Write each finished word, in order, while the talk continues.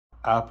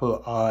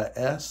Apple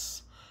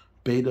iOS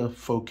Beta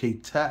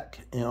 4K Tech.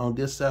 And on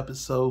this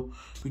episode,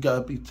 we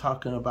gotta be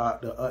talking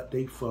about the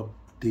update for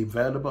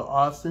developer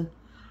Austin.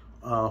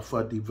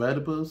 For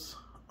developers,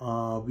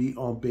 we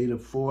on Beta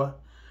 4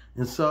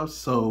 and stuff.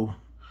 So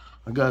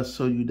I gotta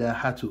show you that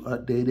how to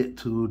update it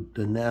to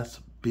the next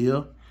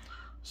build.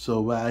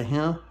 So right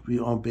here, we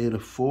on Beta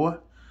 4.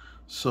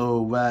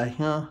 So right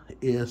here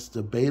is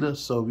the beta.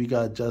 So we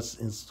gotta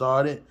just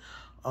install it.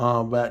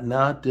 Right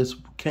now, this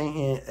came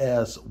in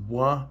as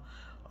 1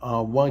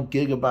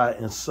 gigabyte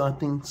and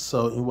something.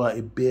 So it was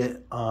a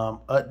bit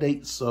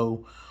update.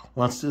 So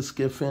once this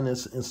get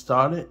finished and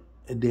started,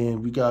 and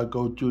then we gotta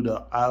go through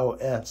the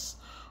iOS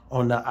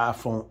on the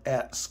iPhone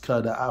X,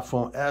 cause the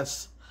iPhone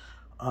S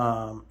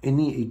it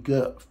need a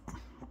good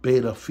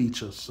beta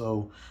feature.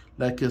 So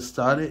let's get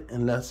started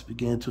and let's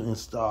begin to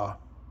install.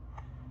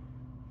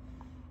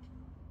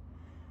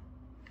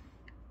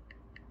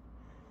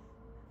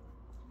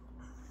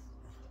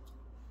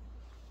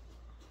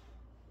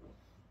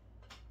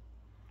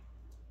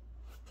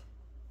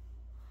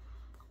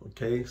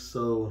 Okay,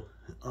 so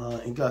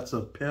it got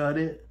to pair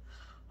it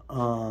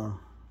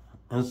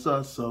and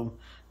stuff, so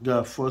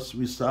got forced to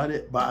restart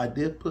it. But I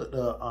did put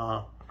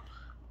the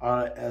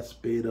RS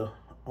beta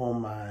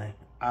on my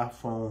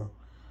iPhone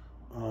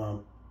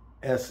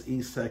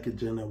SE second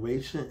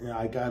generation, and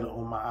I got it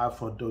on my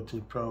iPhone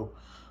 13 Pro.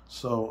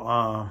 So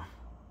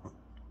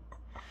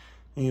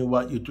and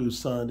walk you through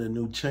some of the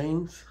new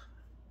changes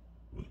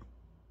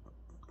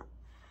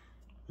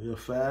real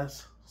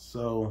fast.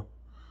 So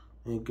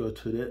let me go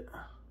to that.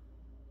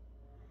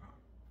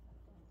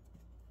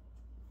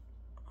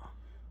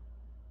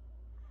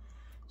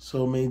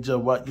 So let me just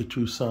walk you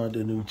through some of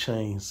the new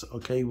changes,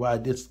 okay? Why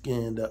this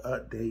getting the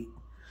update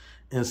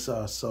and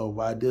stuff. So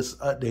why this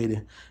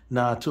updating?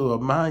 Now to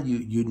remind you,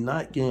 you're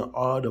not getting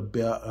all the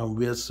bell and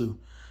whistle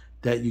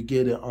that you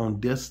get it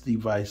on this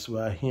device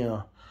right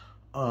here.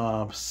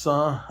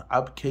 Some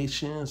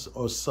applications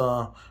or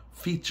some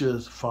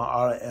features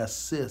from RS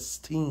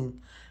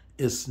 16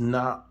 is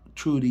not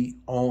truly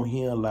on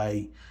here.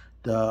 Like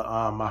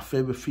the my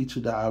favorite feature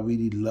that I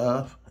really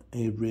love,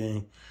 and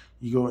when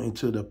you go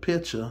into the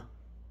picture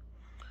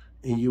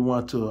and you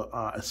want to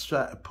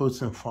extract a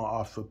person from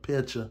off a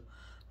picture,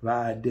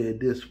 right there,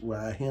 this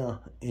right here,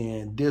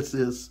 and this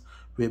is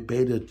with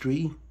beta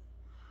 3.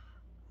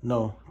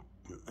 No,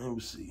 let me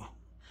see.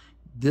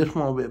 This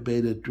one with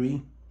beta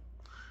 3,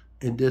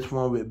 and this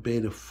one with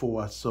beta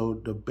 4.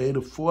 So the beta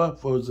 4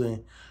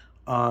 version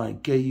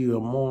gave you a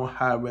more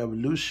high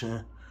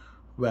resolution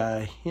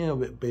right here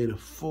with beta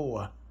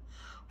 4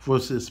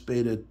 versus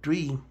beta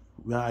 3.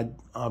 When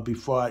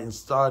before I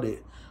installed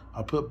it,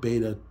 I put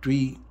beta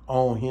 3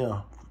 on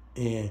here,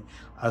 and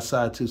I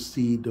started to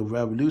see the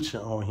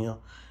revolution on here.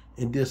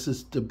 And this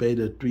is the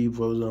beta 3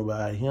 version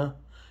right here.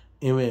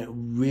 And it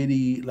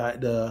really,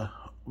 like, the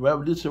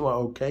revolution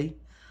was okay,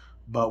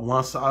 but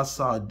once I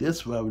saw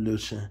this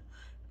revolution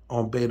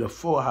on beta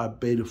 4, how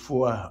beta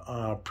 4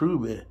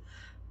 approved it,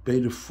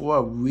 beta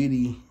 4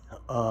 really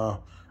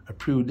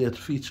approved this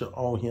feature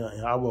on here,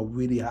 and I was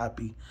really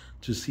happy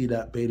to see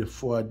that beta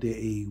 4 did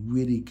a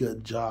really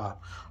good job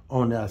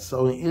on that.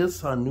 So it is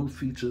some new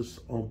features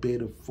on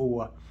beta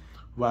 4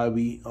 while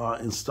we are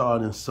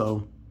installing.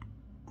 So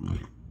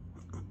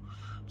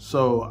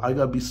I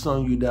gotta be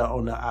showing you that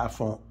on the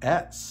iPhone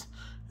X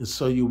and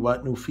show you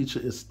what new feature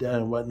is there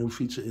and what new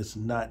feature is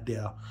not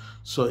there.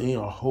 So in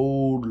a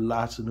whole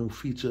lot of new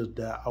features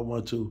that I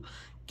want to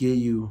give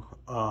you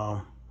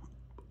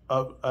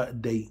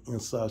update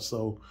and stuff.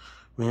 So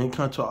when it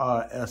comes to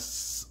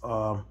RS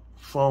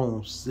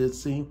phone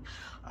 16,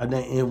 I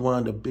think it's one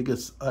of the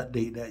biggest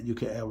update that you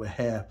can ever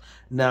have.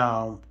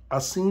 Now, I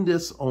seen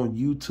this on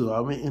YouTube. I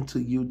went into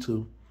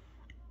YouTube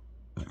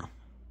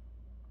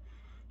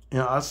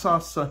and I saw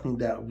something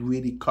that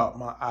really caught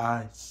my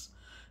eyes.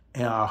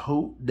 And I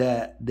hope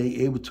that they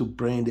able to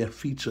bring that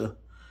feature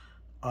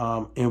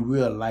in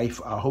real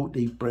life. I hope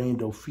they bring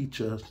those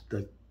features,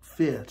 the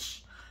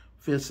fish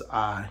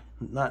eye,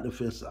 not the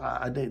fish eye.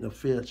 I think the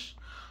fish.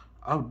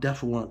 I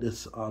definitely want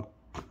this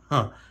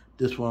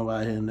this one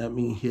right here. Let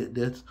me hit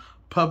this.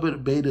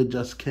 Public beta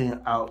just came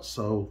out,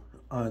 so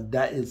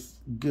that is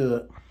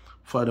good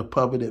for the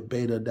public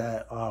beta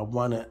that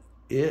wanted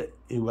it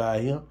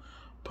right here.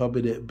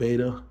 Public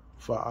beta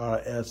for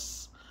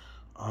RS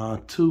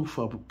 2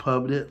 for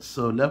public.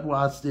 So let's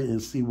watch it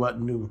and see what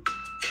new.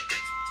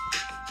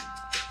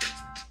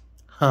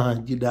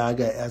 You know, I got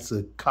to ask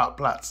a cop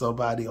block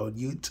somebody on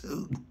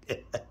YouTube.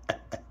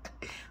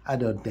 I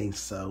don't think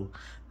so.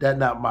 That's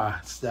not my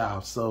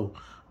style. So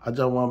I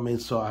just want to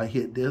make sure I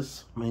hit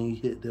this. Maybe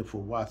hit this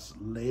for watch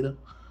later.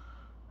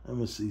 Let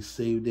me see.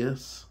 Save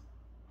this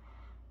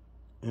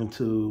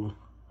into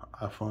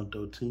iPhone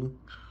 13.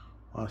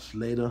 Watch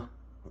later.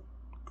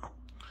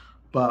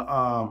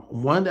 But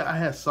one that I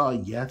had saw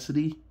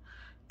yesterday,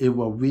 it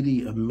was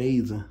really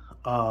amazing.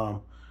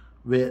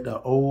 With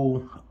the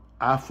old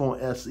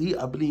iPhone SE,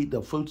 I believe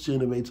the first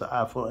generation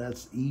iPhone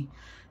SE,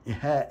 it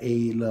had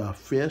a little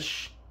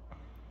fish,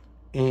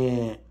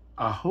 and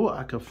I hope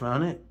I can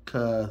find it,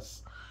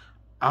 because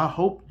I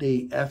hope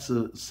they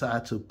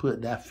decide to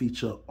put that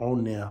feature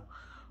on there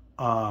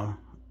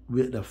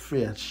with the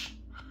fish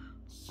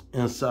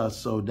and stuff.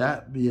 So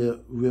that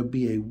will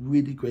be a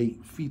really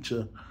great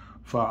feature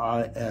for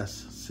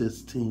iOS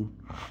 16.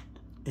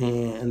 And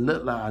it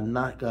looked like I'm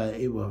not gonna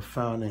able to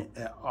find it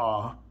at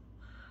all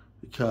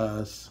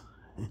because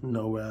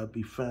nowhere I'll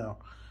be found.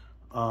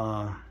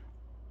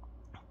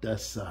 That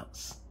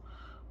sucks.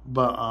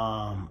 But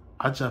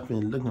I just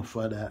been looking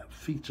for that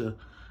feature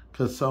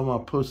because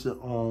someone posted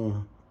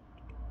on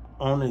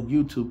the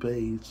YouTube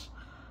page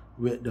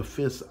with the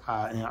fist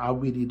eye, and I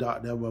really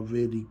thought that was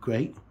really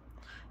great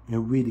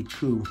and really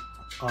cool.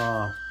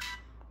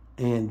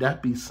 And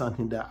that'd be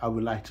something that I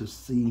would like to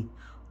see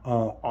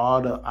on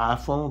all the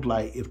iPhones.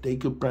 Like if they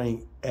could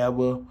bring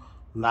ever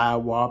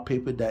live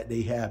wallpaper that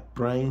they have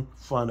bring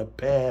from the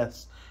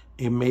past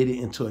and made it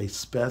into a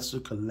special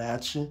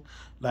collection.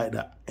 Like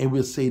it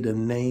would say the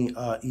name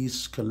of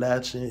each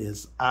collection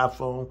is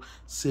iPhone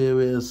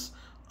series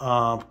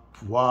wall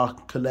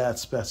collab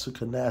special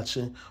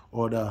collection,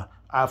 or the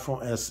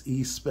iPhone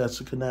SE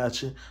special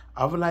collection.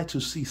 I would like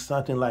to see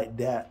something like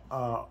that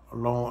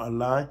along a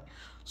line.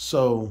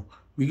 So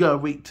we gotta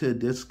wait till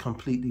this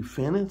completely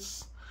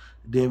finished.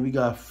 Then we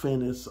gotta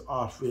finish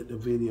off with the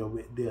video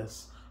with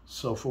this.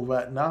 So for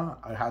right now,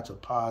 I have to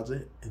pause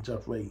it and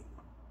just wait.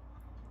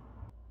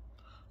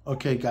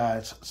 Okay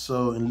guys,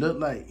 so it looked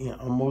like it's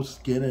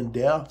almost getting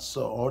there.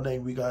 So all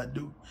thing we gotta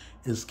do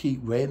is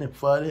keep waiting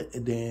for it,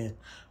 and then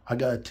I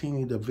gotta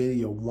continue the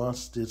video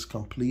once this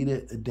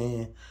completed, and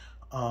then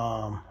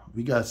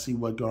we gotta see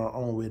what's going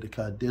on with it,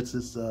 because this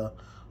is the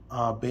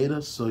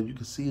beta. So you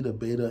can see the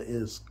beta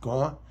is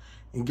going.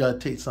 You gotta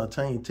take some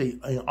time.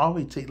 It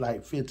always take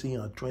like 15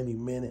 or 20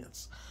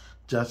 minutes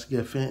just to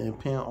get fit and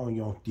depend on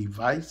your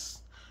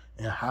device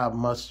and how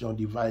much your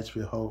device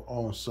will hold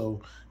on.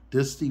 So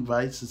this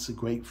device is a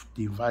great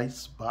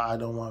device, but I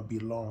don't want to be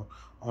long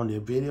on the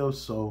video.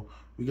 So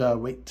we gotta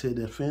wait till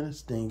they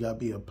finish. Then gotta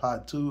be a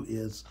part 2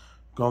 is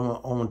going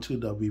on to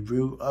the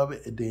review of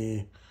it, and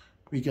then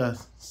we gotta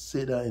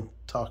sit down and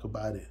talk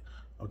about it.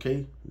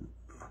 Okay.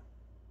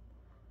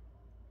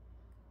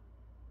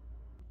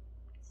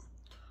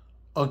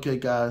 Okay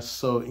guys,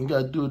 so you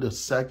gotta do the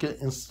second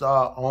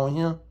install on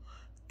here,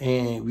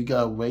 and we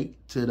gotta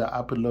wait till the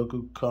Apple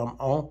logo come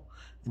on,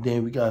 and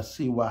then we gotta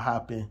see what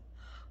happened.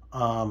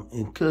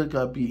 It could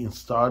gotta be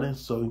installed,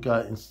 so we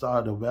gotta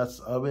install the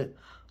rest of it.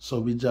 So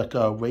we just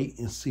gotta wait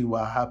and see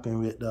what happened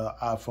with the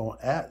iPhone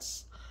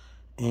X,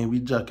 and we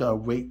just gotta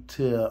wait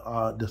till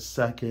the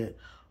second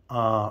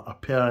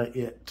appearing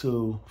it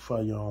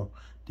for your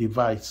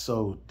device.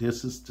 So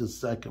this is the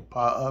second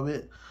part of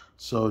it.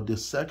 So the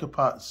second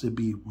part should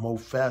be more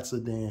faster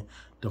than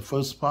the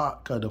first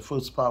part, because the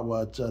first part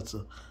was just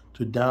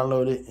to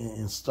download it and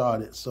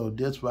install it. So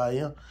this right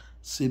here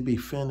should be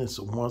finished.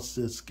 Once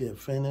this get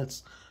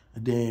finished,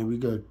 and then we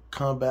gonna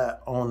come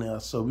back on there.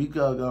 So we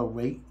gotta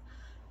wait,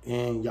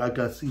 and y'all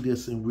gotta see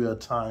this in real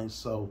time.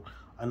 So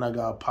I'm not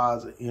gonna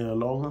pause it any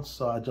longer.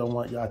 So I just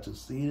want y'all to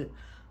see it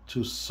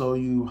to show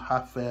you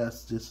how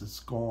fast this is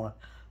going.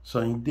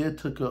 So it did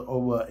took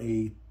over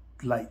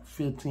like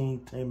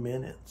 10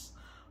 minutes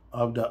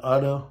of the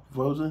other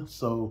version.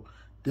 So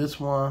this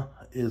one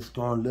is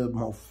going a little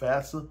more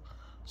faster.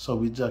 So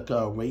we just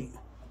gotta wait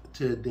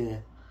till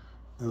then.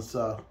 And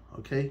so,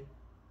 okay.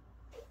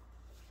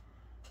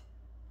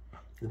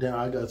 And then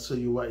I gotta show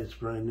you why it's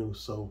brand new.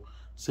 So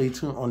stay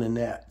tuned on the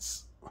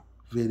next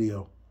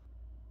video.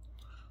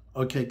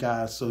 Okay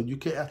guys, so you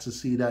can actually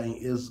see that it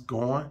is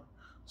going.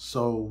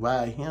 So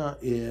right here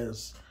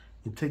is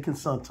it's taking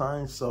some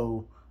time.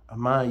 So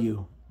mind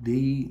you,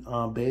 the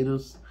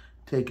betas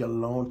take a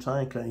long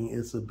time because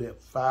it's a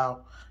bit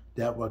file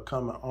that will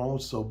come on.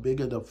 So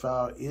bigger the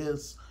file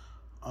is,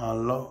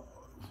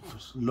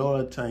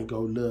 lower time go a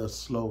little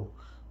slow.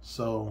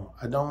 So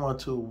I don't want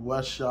to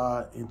rush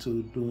y'all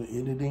into doing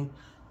anything.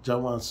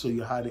 Just want to show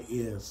you how it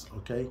is,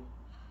 okay?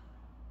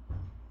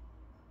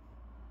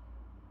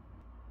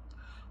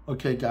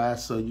 Okay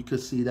guys, so you can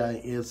see that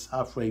it is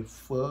halfway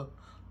full,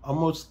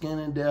 almost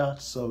getting there.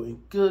 So it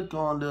could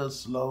go a little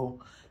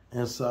slow,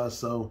 and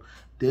so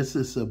this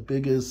is the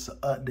biggest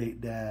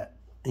update that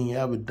you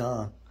ever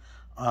done,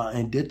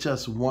 and this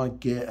just one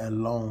get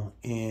alone.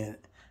 And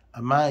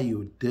mind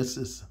you,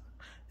 it's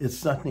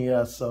something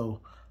else.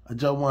 So I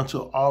just want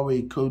to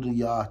always go to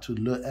y'all to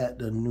look at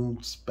the new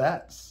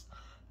specs.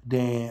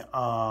 Then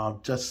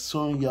just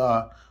showing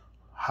y'all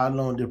how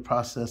long the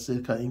process is,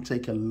 because it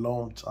take a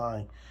long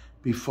time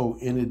before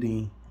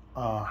anything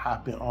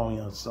happen on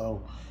you.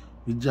 So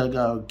we just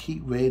gotta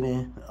keep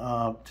waiting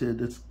till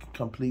this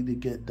completely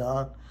get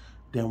done.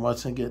 Then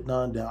once it get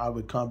done, then I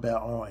will come back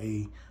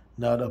on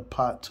another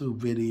part 2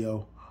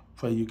 video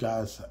for you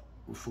guys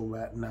for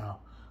right now.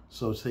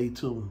 So stay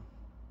tuned.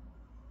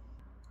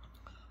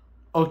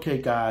 Okay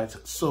guys,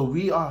 so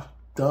we are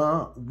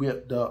done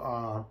with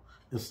the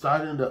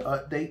starting the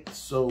update.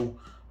 So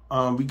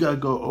we gotta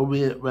go over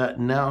it right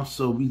now.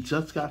 So we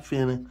just got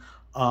finished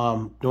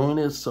doing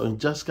this. So it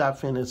just got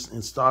finished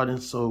and starting.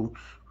 So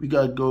we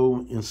gotta go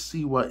and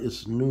see what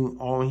is new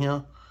on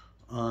here.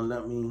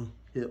 Let me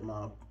hit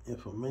my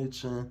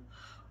information.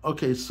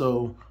 Okay,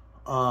 so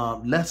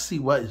let's see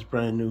what is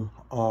brand new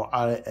on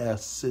iOS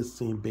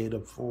 16 Beta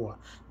 4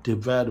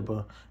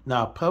 developer.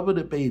 Now,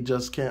 public beta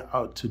just came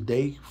out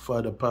today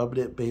for the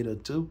public beta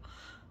 2.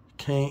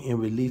 Came and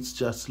released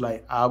just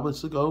like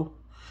hours ago.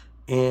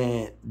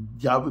 And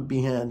y'all would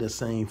be having the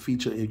same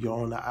feature if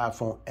you're on the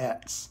iPhone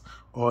X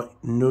or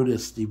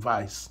newest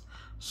device.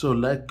 So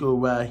let's go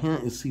right here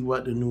and see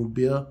what the new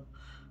build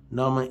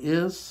number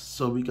is.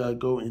 So we gotta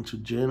go into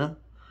Jenna,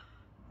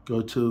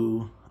 go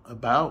to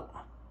About,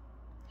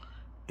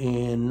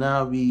 and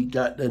now we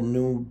got the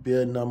new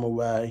build number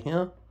right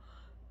here.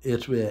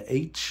 It's with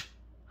H,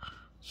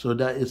 so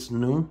that is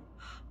new.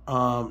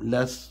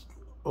 Let's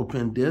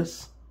open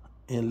this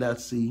and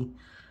let's see,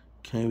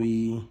 can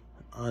we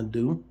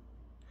undo?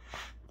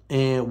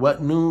 And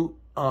what new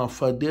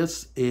for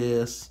this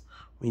is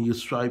when you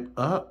swipe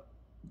up,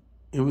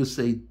 it will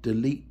say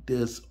delete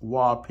this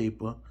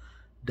wallpaper.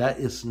 That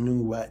is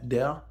new right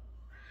there.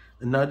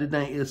 Another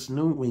thing is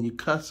new when you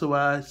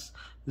customize,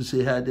 you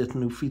see how this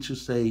new feature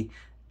say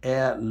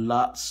add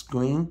lock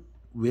screen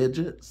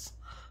widgets.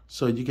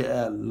 So you can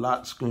add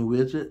lock screen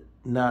widget.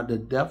 Now the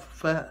depth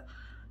effect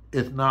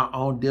is not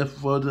on this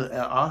version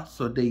at all.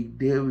 So they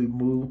did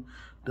remove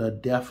the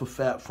depth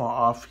effect from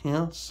off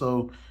here.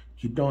 So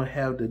you don't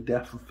have the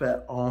depth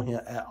effect on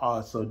here at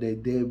all. So they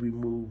did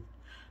remove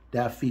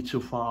that feature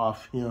from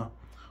off here.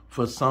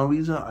 For some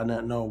reason, I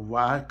don't know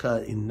why,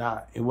 cause it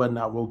was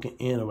not working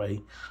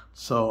anyway.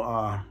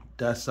 So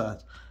that's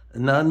us.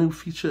 Another new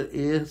feature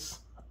is,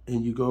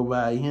 and you go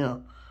right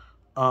here,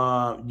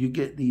 you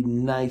get the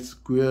nice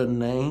grill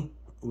name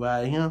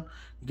right here.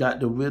 You got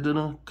the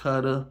original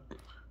cutter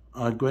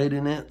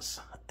gradients,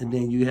 and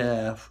then you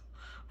have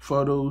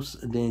photos,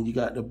 and then you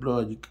got the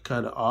blur. You can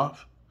cut it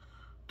off,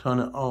 turn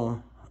it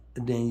on,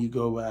 and then you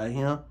go right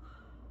here,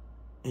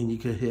 and you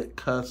can hit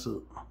cursor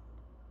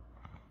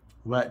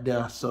right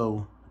there.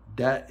 So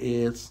that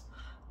is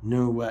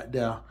new right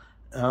there.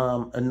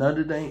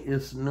 Another thing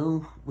is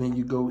new when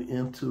you go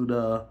into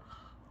the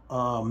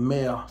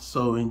mail.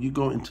 So when you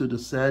go into the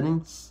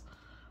settings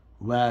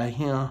right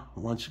here,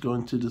 once you go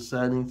into the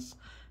settings,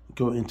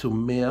 go into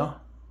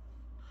mail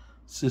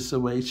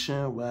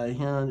situation right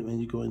here. When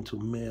you go into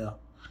mail,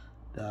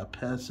 did I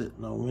pass it?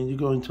 No. When you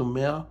go into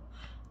mail,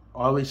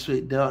 always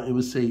straight down, it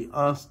will say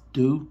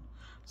undo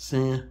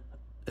send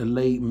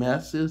late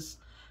messages.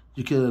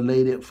 You can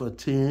delay it for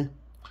 10,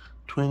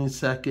 20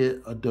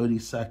 seconds, or 30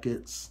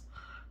 seconds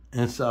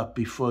and stuff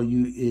before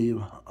you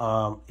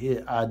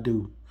hit I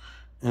do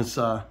and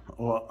stuff,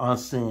 or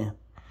unsend.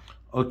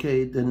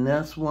 Okay, the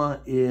next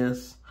one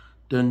is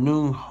the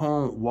new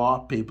home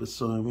wallpaper.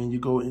 So when you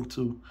go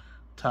into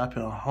type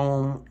in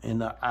home in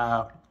the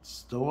app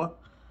store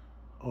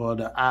or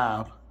the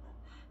app,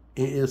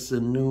 it is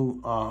the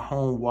new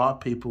home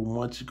wallpaper.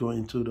 Once you go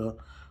into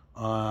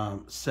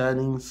the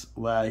settings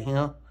right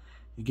here,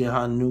 you get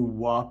our new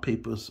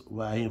wallpapers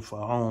right here for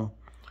home,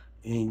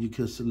 and you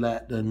can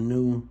select the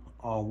new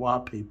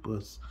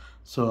wallpapers.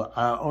 So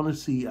I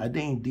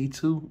think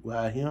D2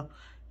 right here,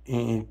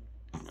 and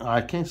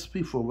I can't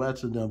speak for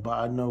rest of them, but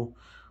I know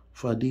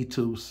for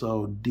D2.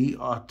 So D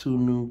are two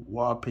new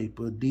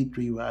wallpaper.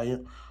 D3 right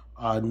here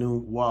are new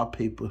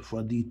wallpaper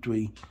for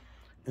D3,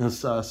 and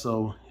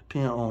so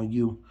depend on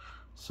you.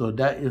 So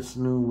that is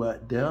new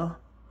right there.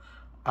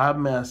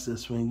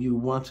 iMessage, when you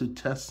want to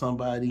test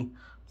somebody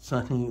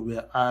something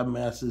with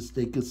iMessage,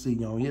 they can see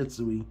your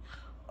history,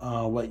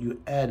 what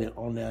you added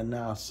on there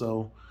now.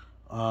 So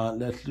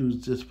let's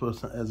use this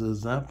person as an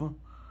example.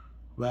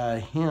 Right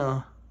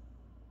here,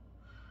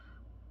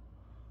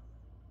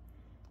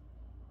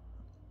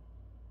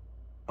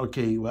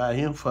 okay, right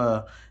here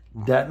for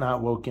that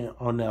not working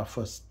on there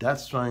first.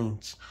 That's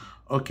strange.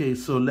 Okay,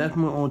 so let's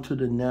move on to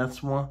the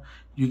next one.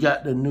 You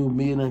got the new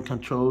meeting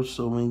controls.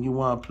 So when you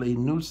want to play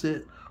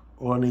music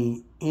or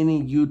any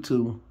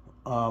YouTube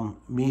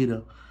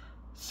meter,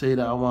 say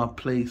that I want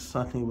to play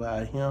something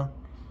right here.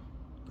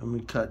 Let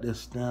me cut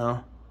this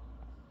down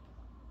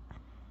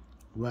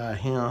right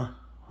here,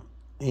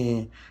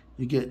 and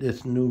you get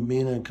this new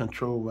meter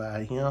control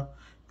right here.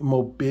 It's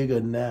more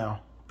bigger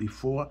now.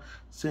 Before,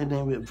 same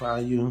thing with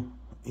volume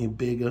and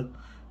bigger.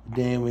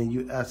 Then when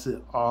you ask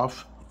it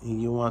off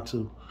and you want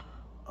to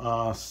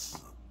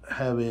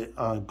have it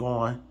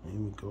going, let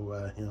me go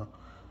right here.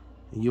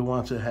 And you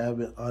want to have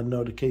it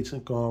notification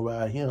going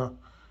right here.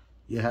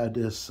 You have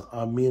this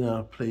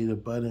meter play the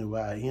button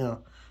right here.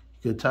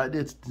 You can type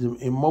this.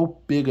 It's more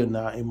bigger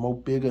now. It's more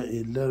bigger.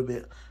 It's a little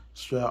bit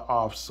straight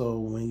off. So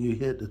when you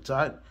hit the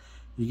type,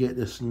 you get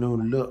this new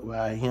look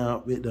right here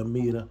with the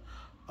meter.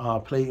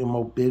 Play it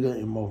more bigger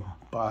and more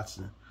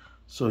boxing.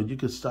 So you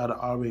can start it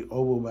already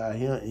over right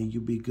here and you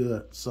be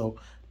good. So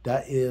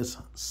that is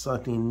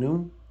something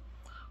new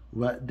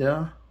right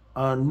there.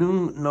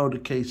 New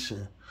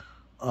notification.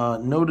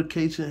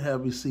 Notification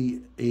have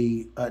received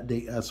a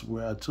update as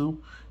well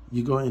too.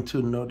 You go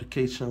into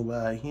notification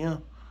right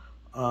here.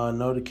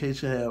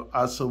 Notification have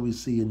also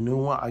received a new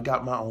one. I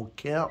got my own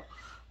count.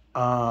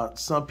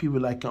 Some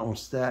people like it on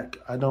stack.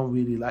 I don't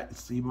really like to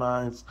see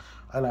mine.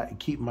 I like to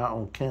keep my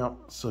own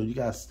count. So you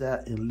got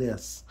stat and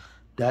list.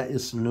 That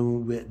is new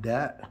with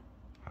that.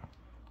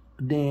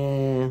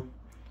 Then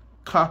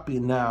copy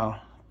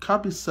now.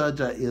 Copy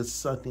subject is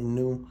something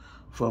new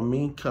for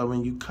me, because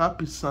when you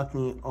copy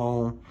something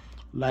on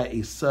like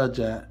a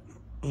subject,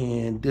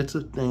 and this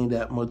is a thing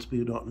that most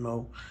people don't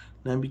know.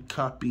 Let me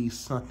copy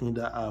something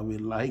that I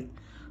would like.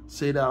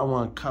 Say that I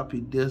want to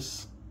copy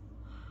this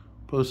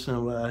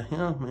person right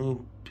here,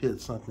 and pick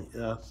something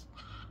else,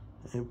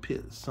 and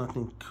pick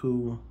something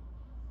cool.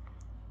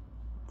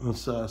 And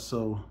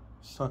so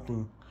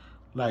something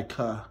like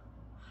her.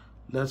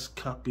 Let's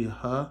copy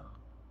her.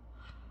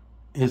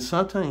 And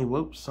sometimes it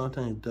works,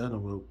 sometimes it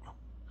doesn't work.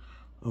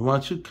 And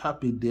once you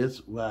copy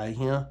this right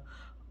here,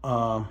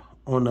 on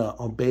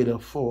beta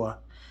 4,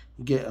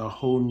 you get a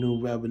whole new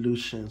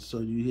revolution. So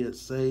you hit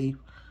save,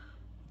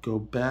 go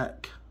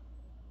back,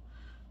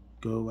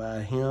 go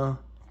right here,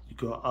 you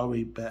go all the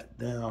way back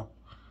down.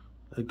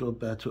 Let's go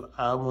back to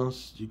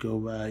albums, you go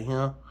right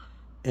here.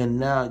 And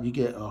now you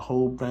get a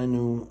whole brand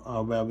new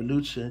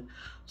revolution.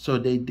 So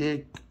they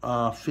did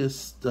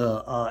fix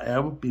the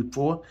error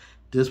before.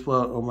 This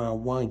was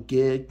around 1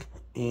 gig,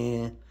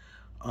 and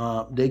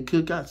they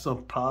could got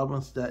some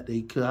problems that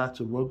they could have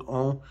to work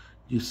on.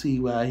 You see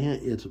right here,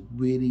 it's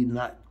really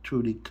not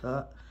truly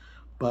cut,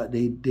 but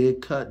they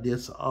did cut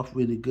this off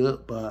really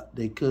good, but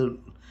they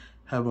could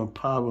have a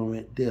problem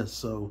with this.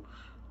 So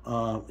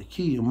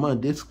keep in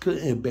mind, this could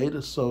in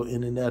beta, so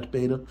in the next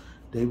beta,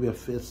 they will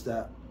fix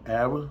that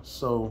error.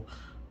 So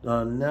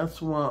the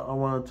next one I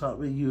want to talk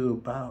with you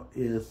about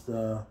is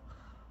the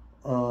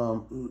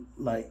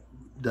like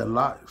the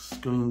lock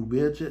screen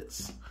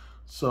widgets.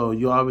 So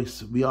we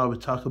always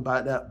talk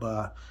about that,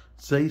 but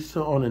stay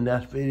tuned on the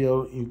next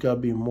video. You gotta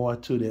be more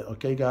to that.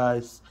 Okay,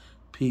 guys,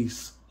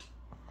 peace.